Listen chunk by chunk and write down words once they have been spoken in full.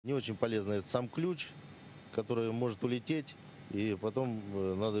Не очень полезно это сам ключ, который может улететь, и потом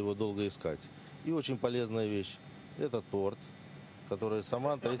надо его долго искать. И очень полезная вещь – это торт, который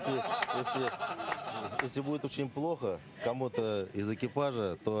Саманта, если будет очень плохо кому-то из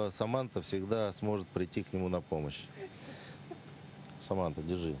экипажа, то Саманта всегда сможет прийти к нему на помощь. Саманта,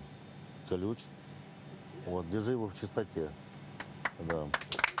 держи ключ. Вот, держи его в чистоте. Да.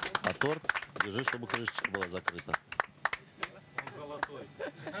 А торт держи, чтобы крышечка была закрыта. Он золотой.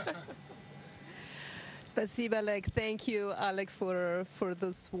 Spasiba, Oleg. Thank you, Oleg, for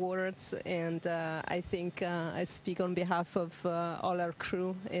those words. And I think I speak on behalf of all our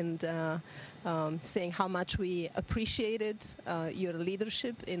crew and saying how much we appreciated your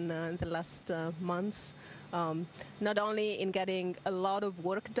leadership in the last months. Not only in getting a lot of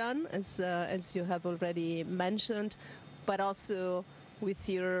work done, as you have already mentioned, but also with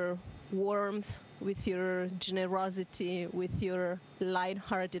your warmth, with your generosity, with your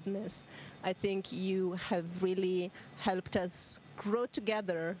lightheartedness. I think you have really helped us grow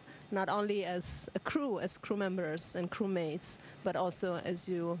together, not only as a crew, as crew members and crewmates, but also, as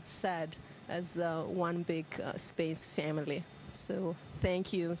you said, as one big space family. So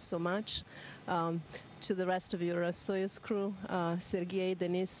thank you so much. To the rest of your Soyuz crew, Sergey,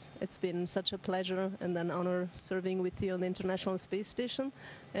 Denis, it's been such a pleasure and an honor serving with you on the International Space Station.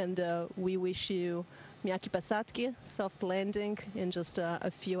 And we wish you miyaki посадки, soft landing in just a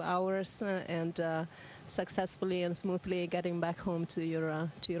few hours, and successfully and smoothly getting back home to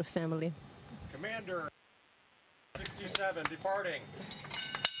your family. Commander 67 departing.